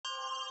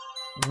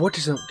What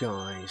is up,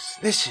 guys?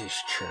 This is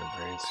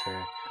ChampReigns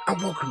here, and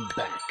welcome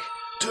back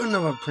to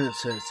another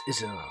Princess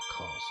is in Our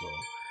Castle.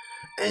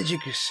 As you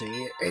can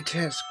see, it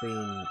has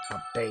been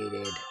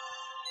updated,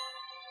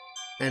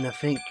 and I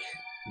think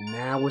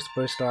now we're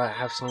supposed to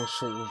have some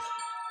sort of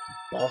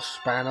boss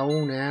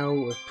battle now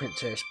with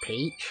Princess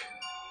Peach.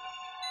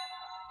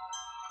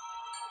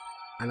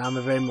 And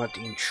I'm very much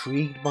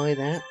intrigued by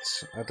that.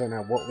 I don't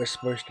know what we're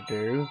supposed to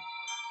do,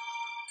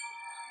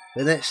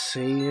 but let's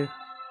see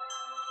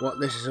what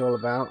this is all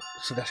about.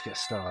 So let's get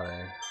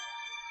started.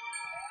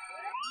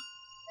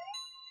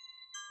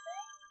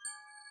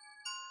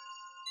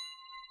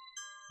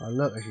 Oh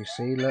look, as you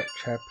see, look,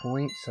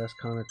 checkpoints, that's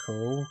kind of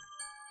cool.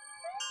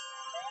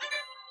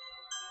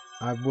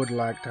 I would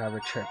like to have a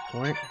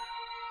checkpoint.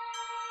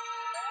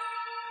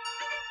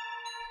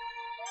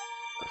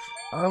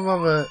 I'd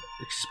rather,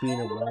 it's been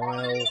a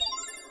while,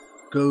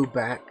 go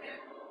back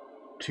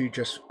to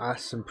just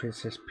us and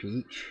Princess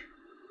Peach.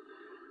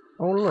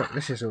 Oh look,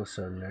 this is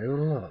also new,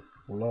 look,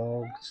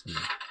 logs and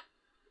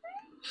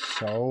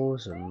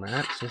souls and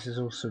maps, this is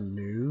also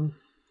new.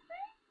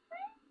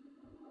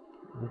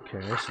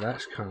 Okay, so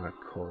that's kind of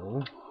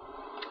cool.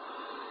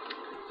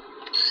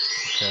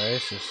 Okay,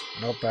 this is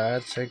not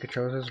bad, same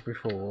controls as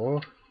before.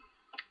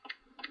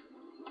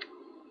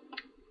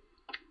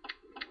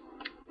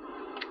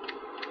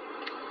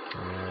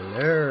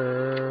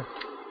 Hello.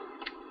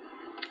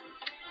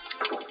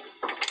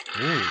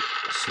 Ooh,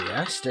 see,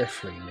 that's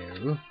definitely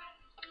new.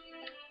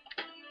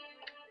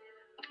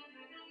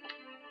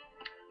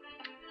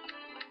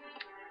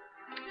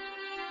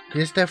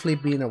 It's definitely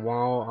been a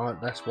while,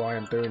 that's why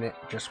I'm doing it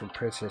just with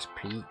Princess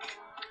Peach.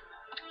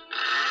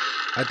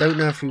 I don't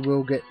know if we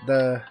will get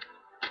the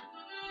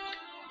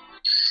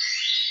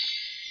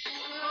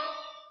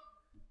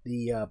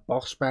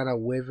boss banner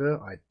with her,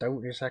 I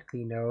don't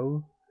exactly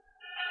know.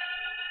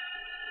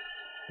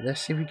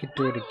 Let's see if we can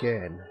do it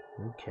again.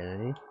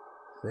 Okay,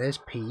 there's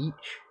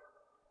Peach.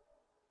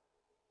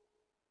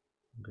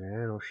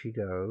 Okay, off she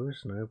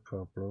goes, no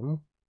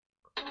problem.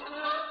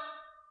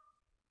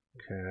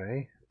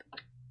 Okay.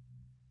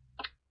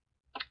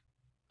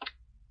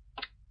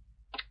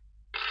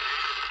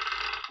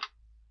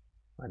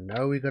 I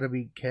know we gotta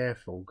be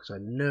careful, because I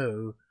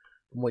know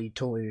from what you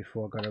told me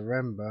before, I gotta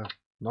remember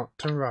not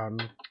to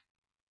run.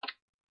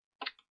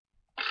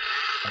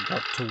 I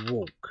got to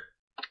walk.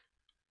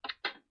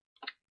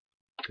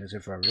 Because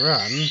if I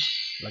run,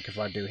 like if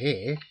I do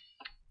here,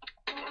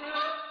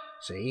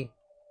 see?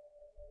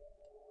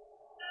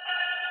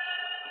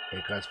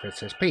 Here goes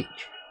Princess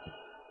Peach.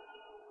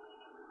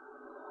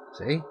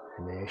 See?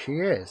 And there she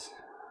is.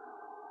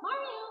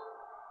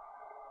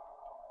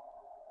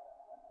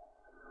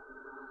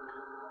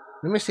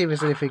 Let me see if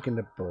there's anything in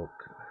the book.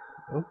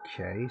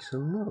 Okay, so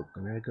look,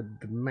 and I got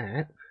the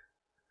map.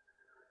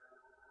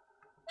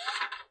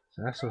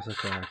 So that's also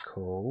kind of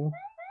cool.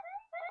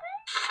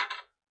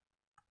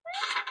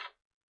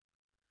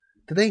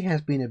 Today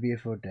has been a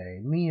beautiful day.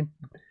 Me and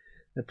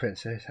the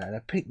princess had a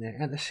picnic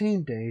at the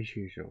same day as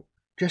usual,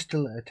 just to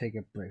let her take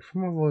a break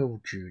from her royal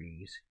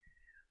duties.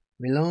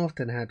 We laughed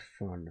and had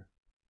fun,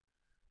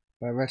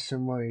 but I read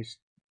some worries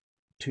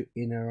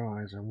in her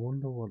eyes. I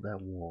wonder what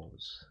that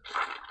was.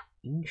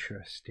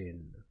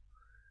 Interesting.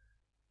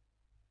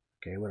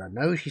 Okay, well I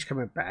know she's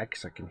coming back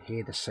because I can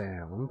hear the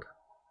sound.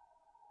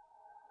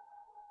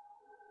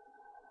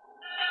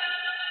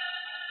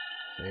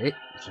 See?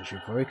 So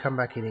she'll probably come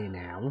back in here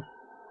now.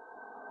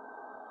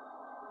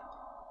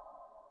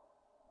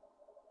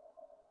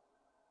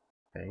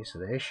 Okay, so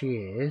there she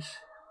is.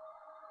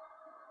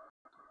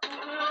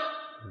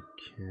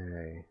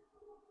 Okay.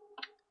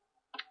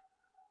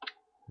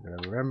 I'm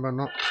gonna remember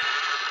not to...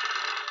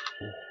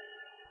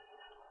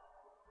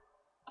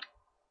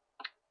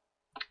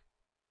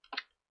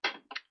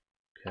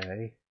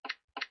 Okay.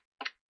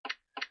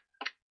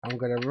 I'm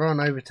going to run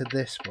over to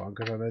this one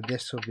because I know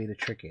this will be the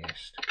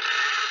trickiest.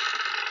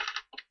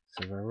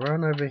 So if I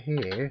run over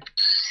here,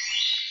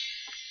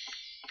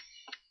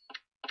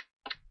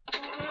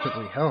 I'll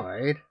quickly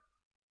hide.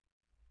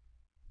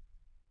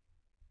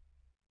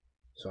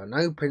 So I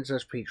know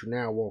Princess Peach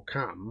now will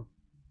come.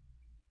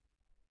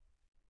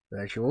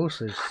 But as you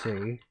also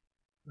see,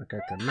 I go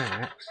to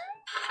maps.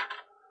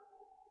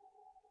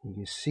 You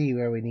can see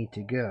where we need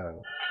to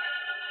go.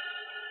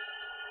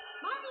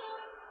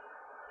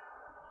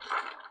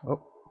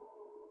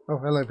 Oh,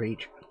 hello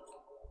Peach.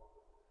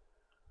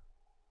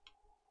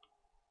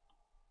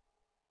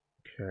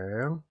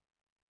 Okay.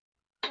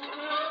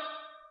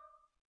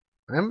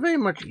 I'm very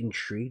much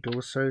intrigued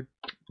also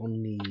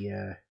on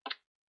the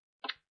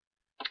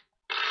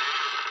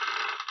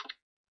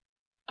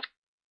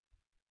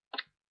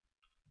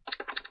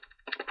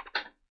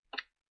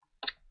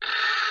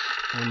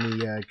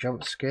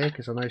jump scare,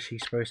 because I know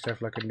she's supposed to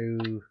have like a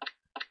new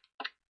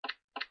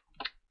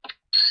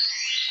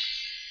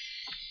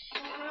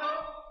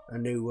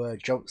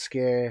jump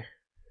scare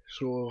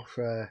sort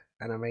of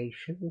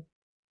animation.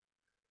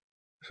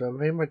 So I'm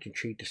very much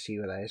intrigued to see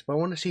what that is, but I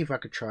want to see if I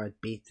could try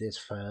and beat this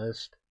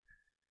first,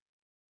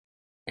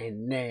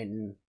 and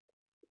then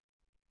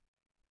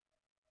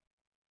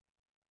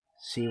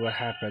see what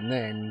happened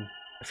then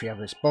if you have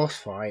this boss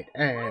fight,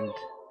 and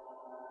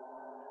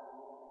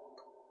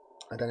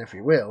I don't know if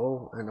you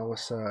will, and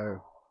also I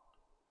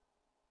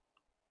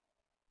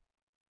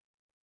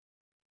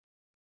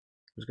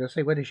was going to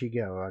say, where did she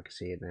go? Oh, I can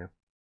see it now.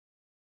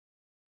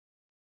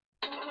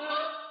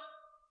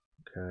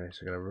 Okay,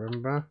 so I gotta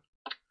remember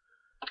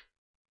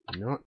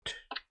not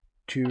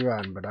to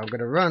run, but I'm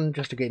gonna run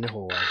just to get in the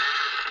hallway.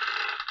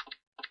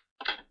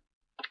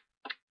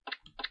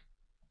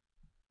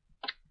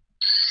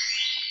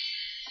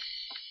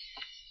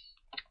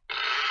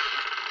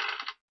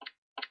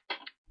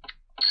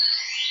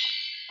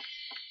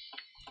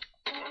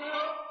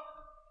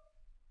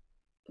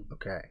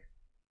 Okay.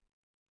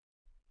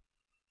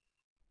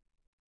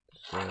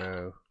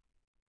 So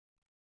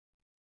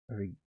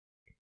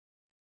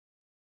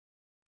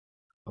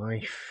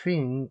I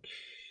think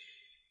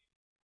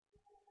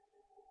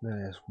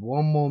there's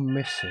one more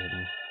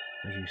missing,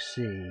 as you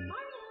see.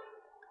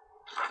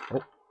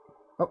 Oh,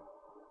 oh,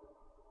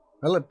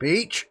 hello,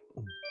 Peach.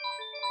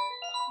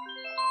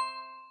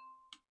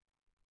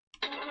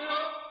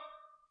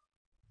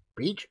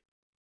 Peach?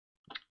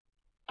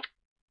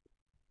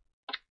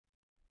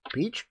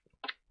 Peach?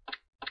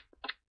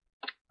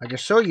 I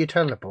just saw you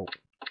teleport.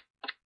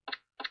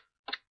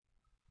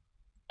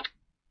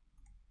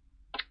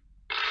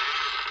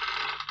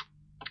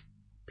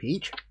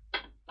 Peach?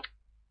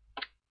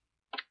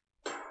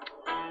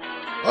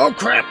 Oh,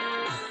 crap!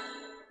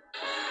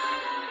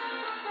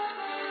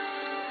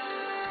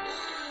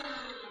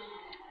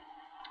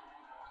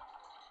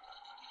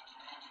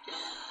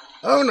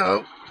 Oh,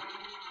 no!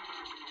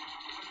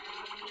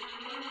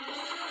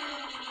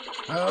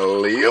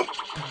 Alley-oop!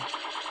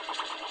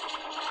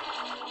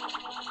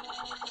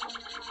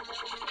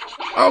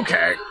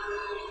 Okay.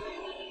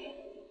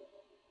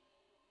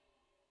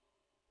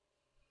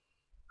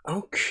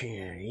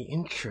 Okay,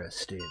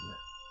 interesting.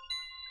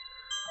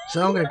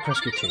 So I'm going to press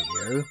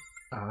continue.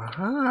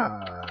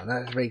 Aha,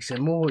 that makes it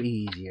more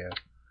easier.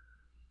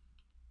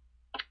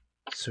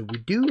 So we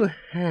do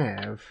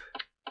have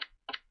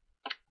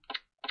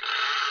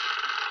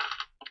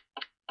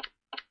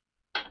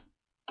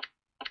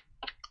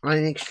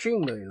I'm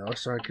extremely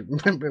lost, so I can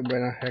remember where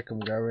the heck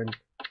I'm going.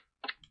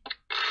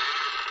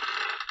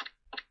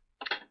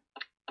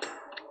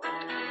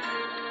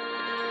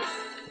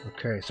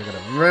 Okay, so I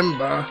gotta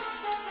remember.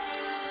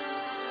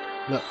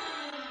 Look,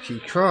 she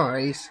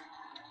tries,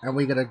 and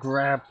we gotta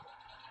grab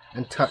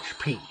and touch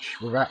Peach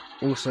without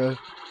also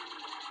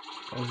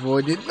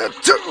avoiding the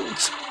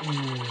tools.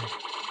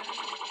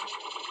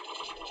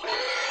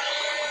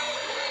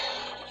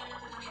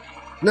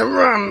 Now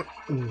run.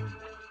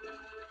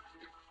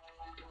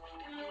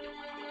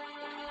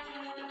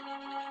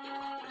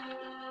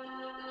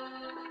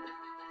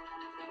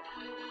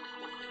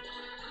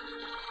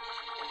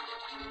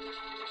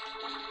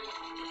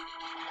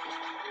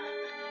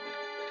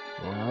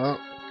 Well,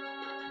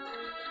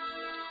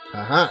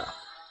 aha.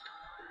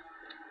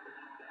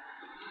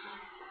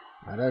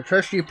 I don't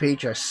trust you,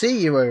 Peach. I see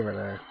you over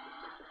there.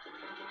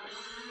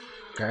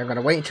 Okay, I'm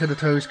gonna wait until the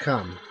toes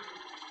come.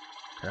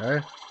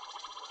 Okay.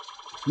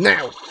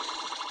 Now!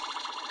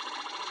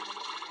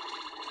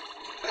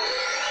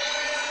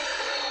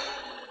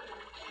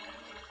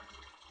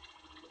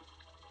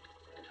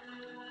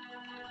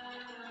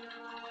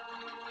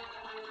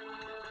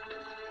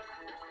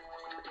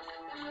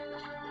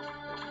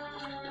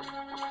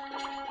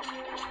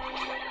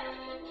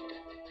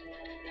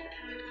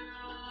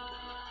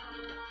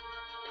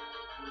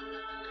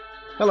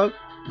 Hello.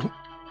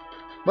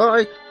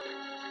 Bye.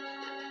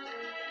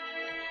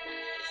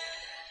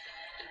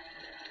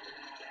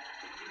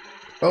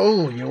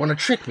 Oh, you want to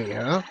trick me,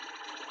 huh?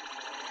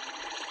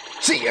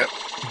 See ya.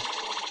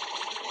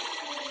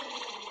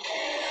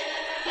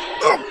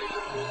 Oh.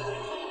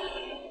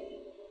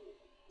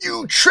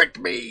 You tricked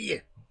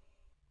me.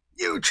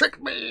 You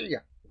tricked me.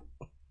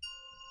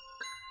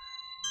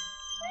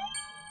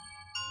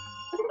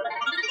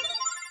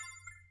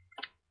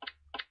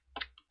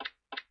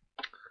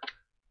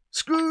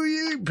 Screw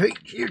you,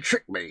 Pete. You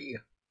tricked me.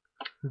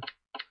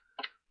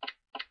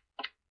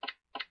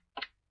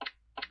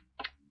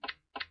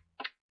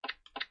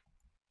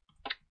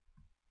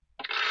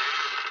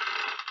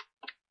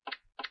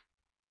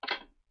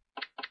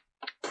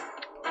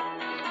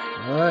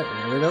 Alright,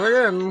 here we go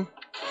again.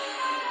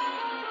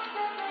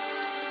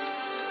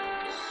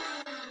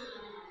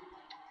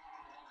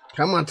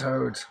 Come on,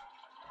 Toads.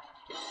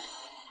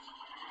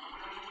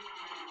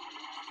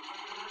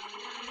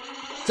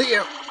 See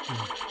ya.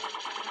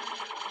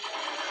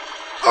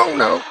 Oh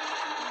no.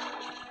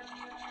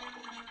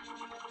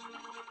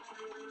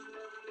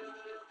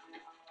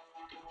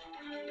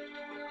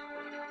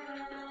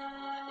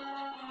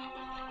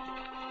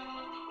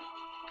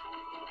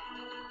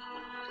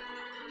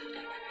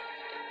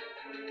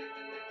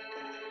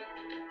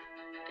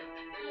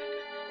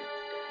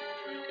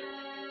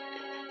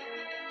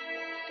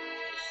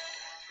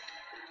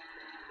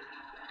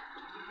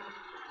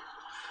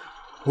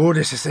 Oh,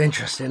 this is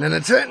interesting and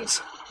intense.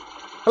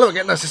 Hello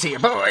again, nice to see you.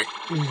 Bye.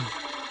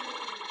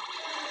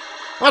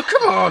 Oh,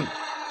 come on.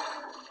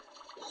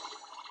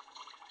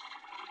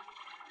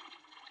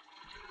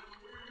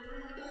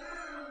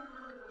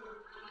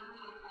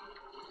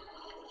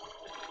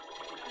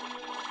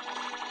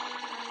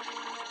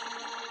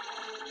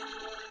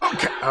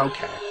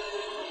 Okay.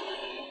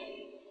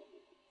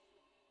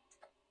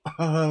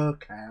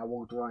 Okay, I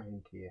walked right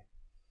into you.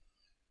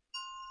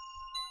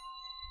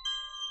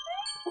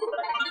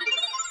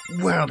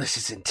 Wow, this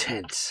is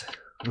intense.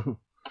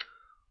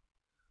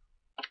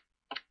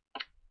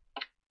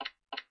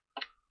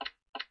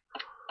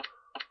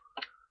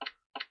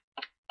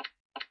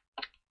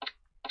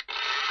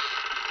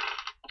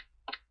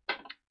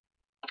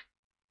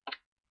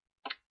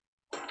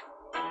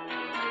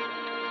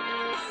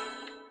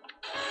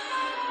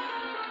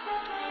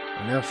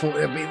 I never thought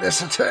it'd be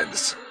this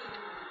intense.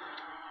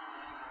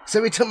 So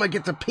every time I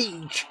get to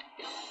Peach.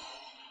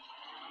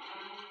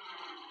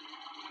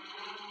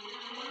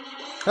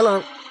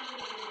 Hello.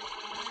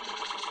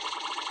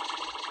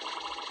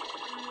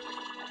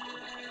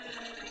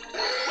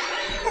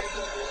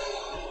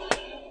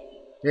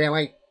 Yeah,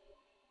 wait.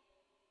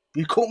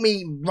 You caught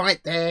me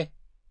right there.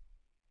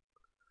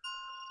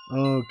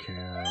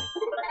 Okay.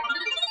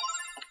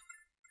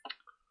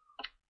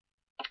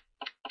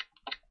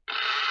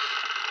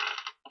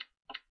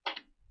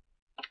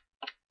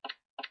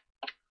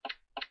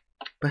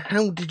 But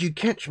how did you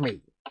catch me?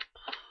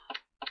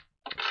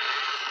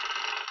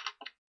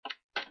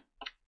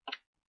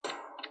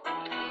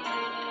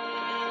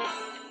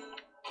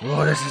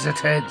 Oh, this is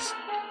intense.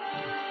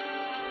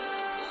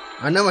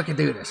 I know I can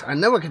do this. I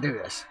know I can do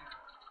this.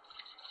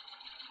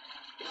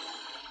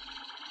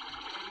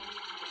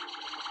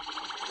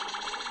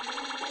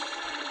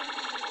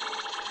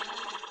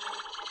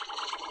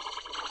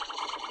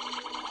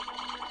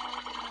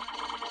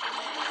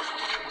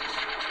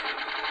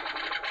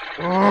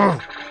 Oh.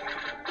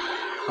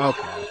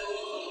 Okay.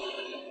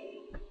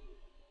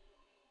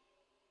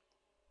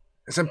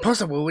 It's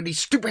impossible with these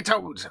stupid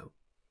toads.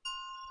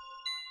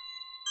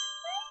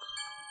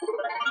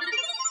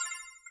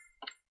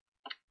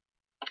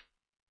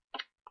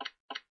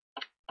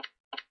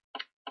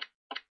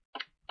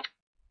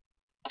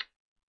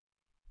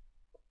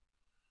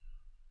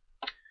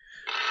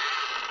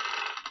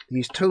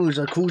 These toads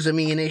are causing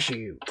me an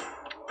issue.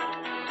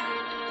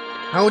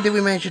 How did we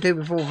manage to do it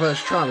before the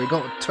first try? We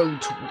got toad.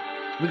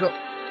 We got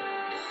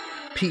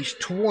Peach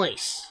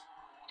twice.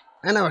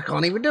 And now I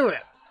can't even do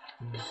it.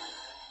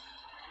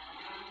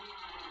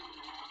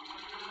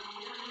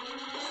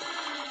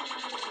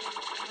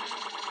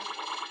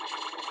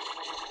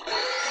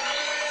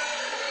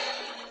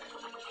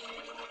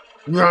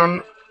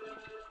 Run.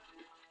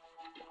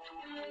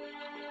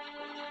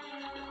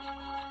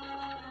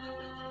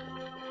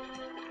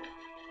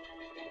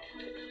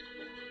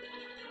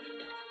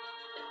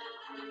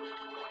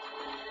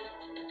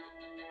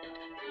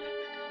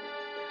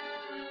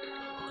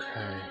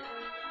 Okay.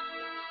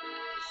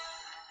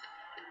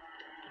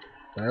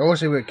 But I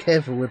also be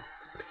careful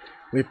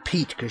with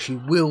Peach because she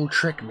will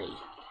trick me.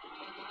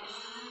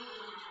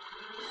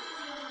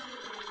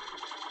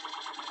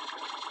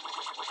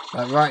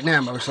 Like right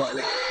now, most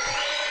likely.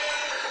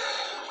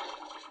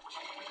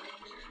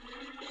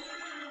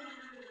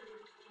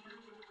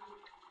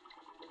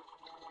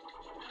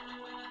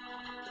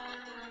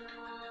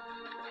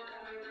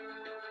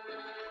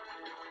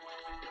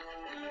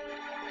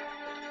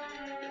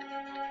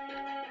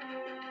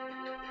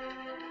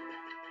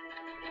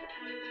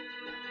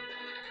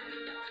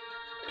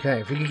 Okay,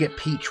 if we can get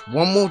Peach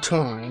one more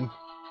time,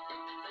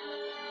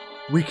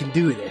 we can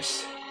do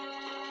this.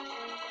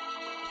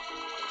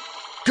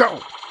 Go!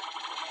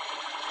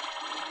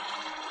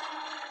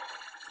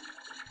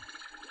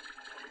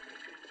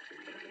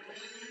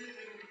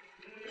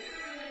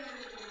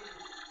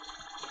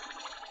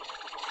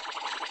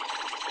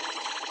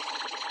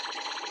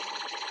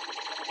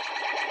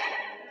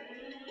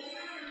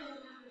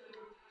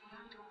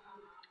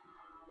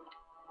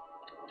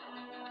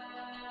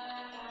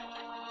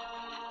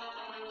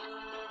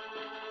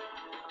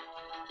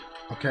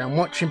 Okay, I'm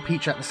watching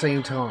Peach at the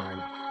same time.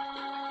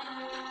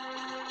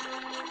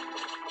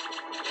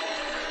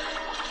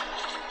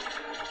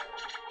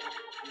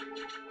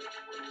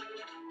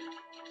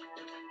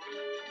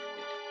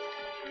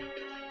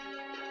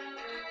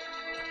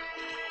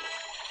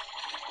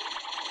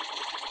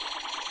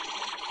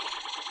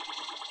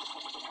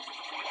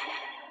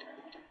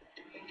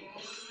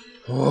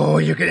 Oh,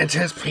 you're getting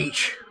intense,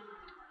 Peach.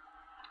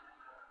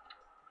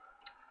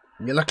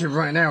 You're lucky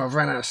right now I've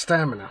ran out of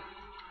stamina.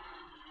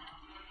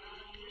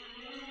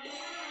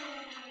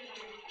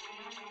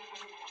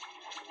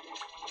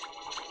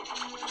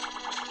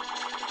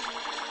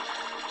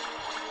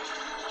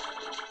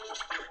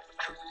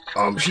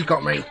 She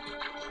got me.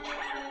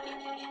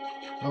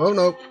 Oh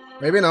no,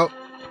 maybe not.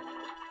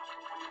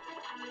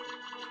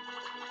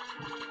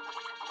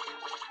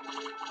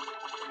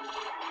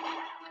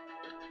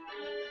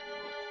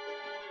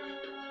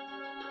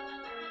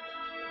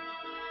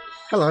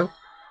 Hello.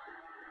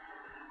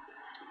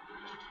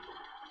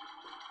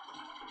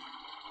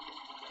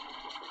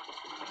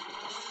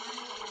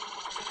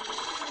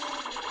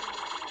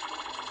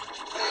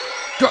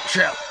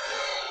 Gotcha!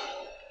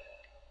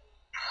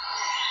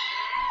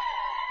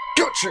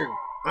 Got you!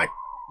 I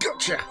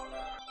gotcha!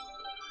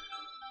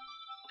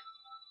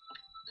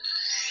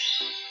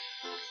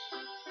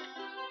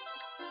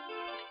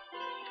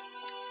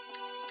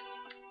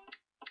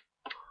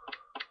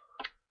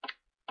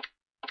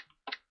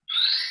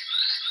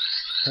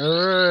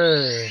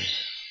 Hooray!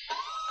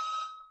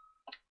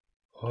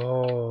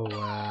 Oh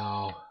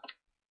wow.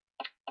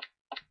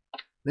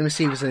 Let me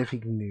see if there's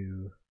anything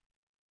new.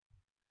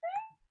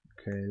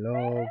 Okay,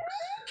 logs.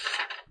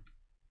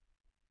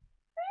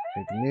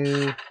 Anything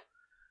new.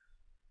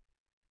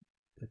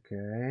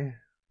 Okay.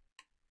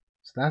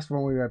 So that's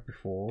what we read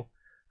before.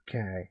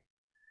 Okay.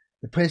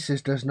 The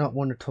princess does not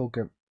want to talk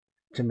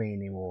to me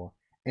anymore,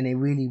 and it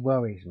really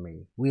worries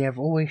me. We have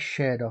always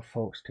shared our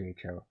thoughts to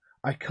each other.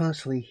 I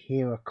constantly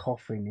hear her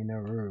coughing in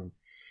her room,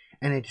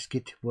 and it just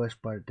gets worse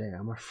by the day.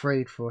 I'm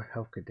afraid for a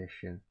health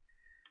condition.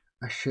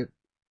 I should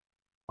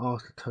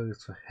ask the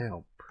toads for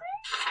help.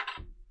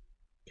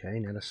 Okay,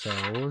 now the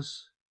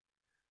cells.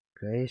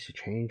 Okay, so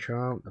change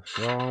charm, the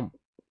from.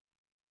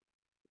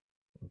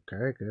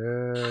 Okay,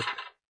 good.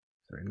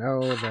 So we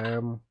know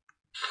them.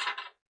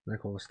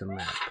 That goes the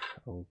map.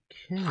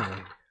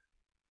 Okay.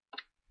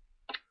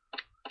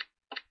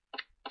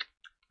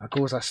 Of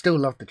course, I still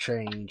love the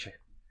change.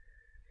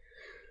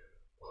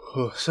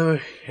 Oh,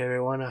 sorry,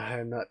 everyone.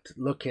 I'm not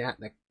looking at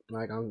the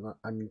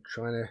I'm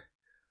trying to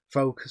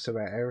focus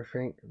about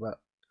everything, but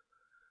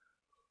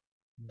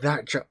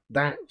that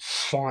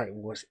fight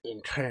was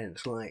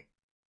intense. Like,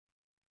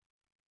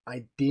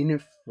 I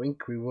didn't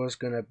think we was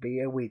gonna be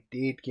here. We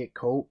did get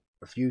caught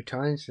a few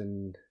times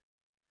and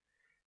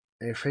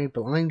everything,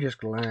 but I'm just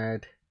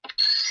glad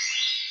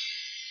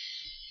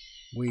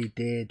we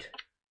did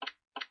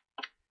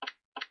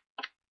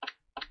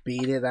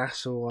beat it.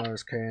 That's all I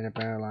was caring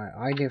about. Like,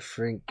 I didn't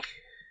think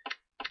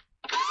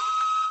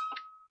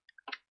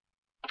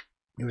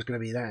it was gonna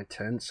be that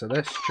intense. So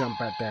let's jump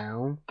back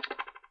down.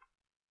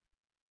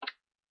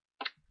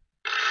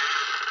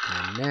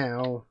 And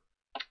now,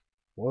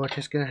 what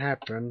is gonna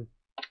happen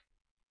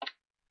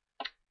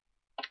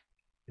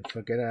if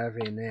I get out of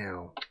here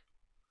now?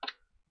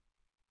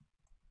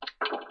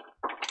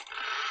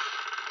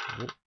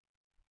 Of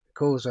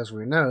course, as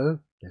we know,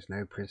 there's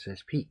no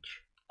Princess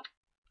Peach,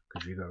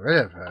 because you got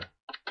rid of her.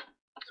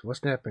 So what's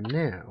gonna happen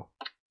now?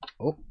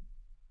 Oh.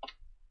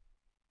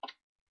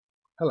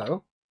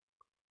 Hello.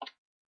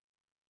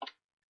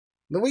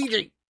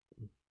 Luigi!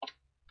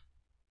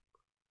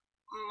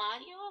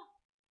 Mario?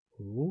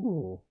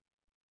 Ooh.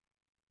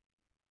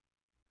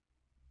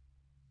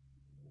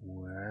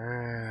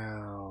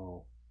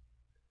 Wow.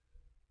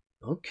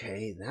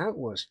 Okay, that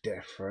was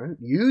different.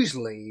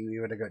 Usually we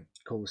would have got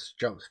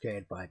jump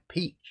scared by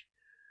Peach.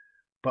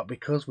 But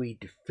because we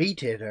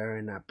defeated her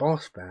in that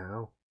boss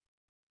battle,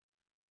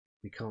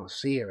 we can't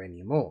see her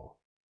anymore.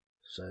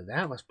 So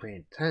that was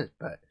pretty intense,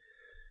 but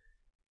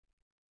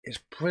it's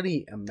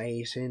pretty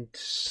amazing to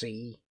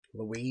see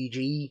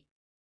Luigi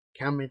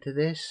come into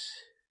this.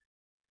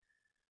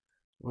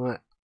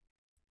 Like,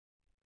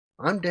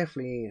 I'm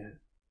definitely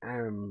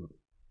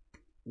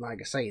like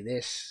I say,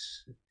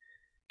 this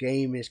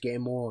game is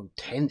getting more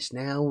intense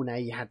now. Now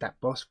you had that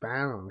boss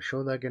battle, I'm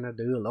sure they're gonna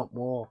do a lot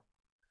more.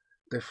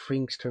 The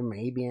things to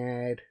maybe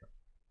add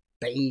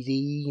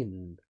Daisy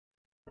and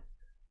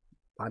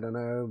I don't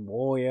know,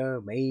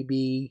 Mario,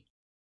 maybe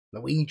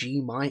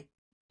Luigi might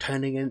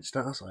turn against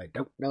us. I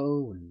don't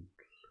know, and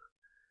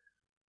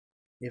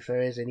if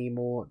there is any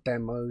more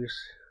demos,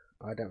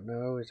 I don't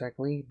know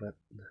exactly, but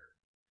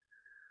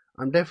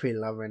I'm definitely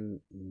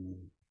loving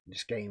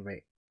this game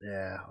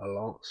a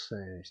lot. So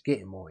it's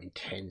getting more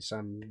intense.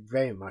 I'm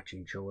very much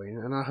enjoying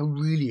it, and I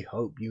really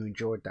hope you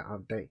enjoyed that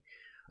update.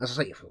 As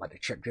I say, if you'd like to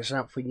check this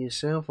out for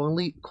yourself, I'll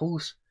leave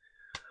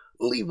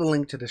a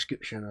link to the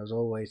description as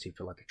always if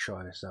you'd like to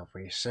try this out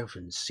for yourself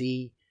and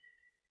see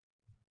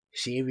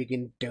if you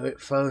can do it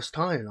first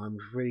time. I'm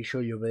really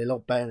sure you'll be a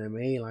lot better than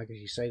me. Like as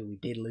you say, we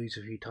did lose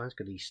a few times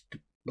because these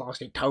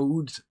blasted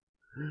toads.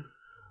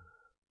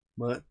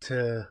 But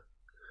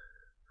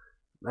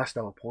that's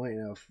the whole point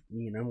of,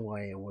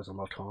 why it was a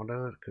lot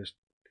harder, because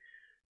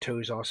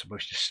toads are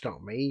supposed to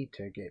stop me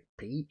to get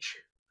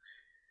Peach.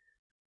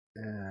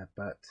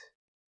 But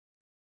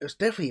it's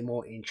definitely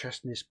more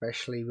interesting,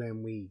 especially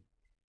when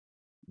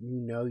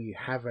you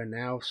have her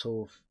now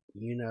sort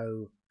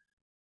of,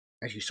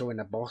 as you saw in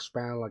the boss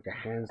battle, like her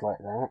hands like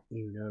that,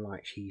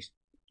 like she's,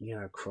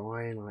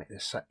 crying like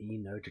this,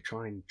 to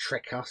try and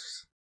trick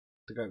us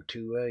to go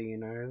to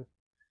her,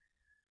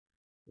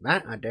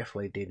 That I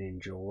definitely did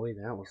enjoy.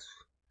 That was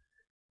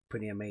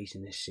pretty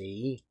amazing to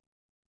see.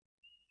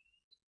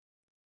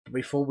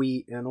 Before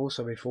we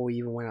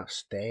even went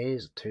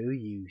upstairs too,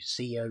 you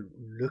see her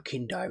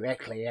looking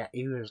directly at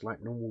you as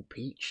like normal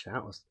Peach.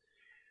 That was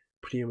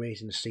pretty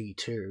amazing to see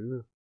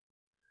too.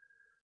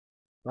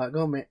 Like,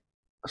 I admit,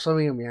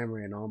 something I'm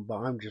yammering on, but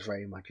I'm just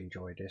very much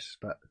enjoyed this.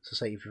 But to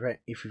say,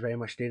 if you very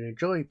much did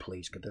enjoy,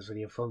 please give this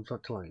video a thumbs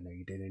up to let me know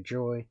you did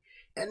enjoy.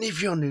 And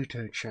if you're new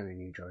to the channel and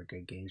you enjoy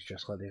good games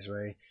just like this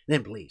way,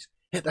 then please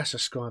hit that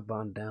subscribe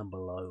button down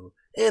below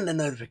and the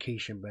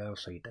notification bell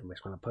so you don't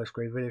miss when I post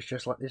great videos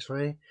just like this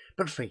way.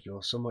 But thank you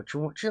all so much for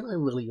watching. I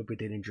really hope you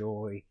did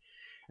enjoy,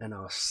 and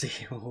I'll see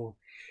you all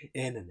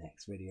in the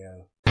next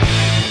video.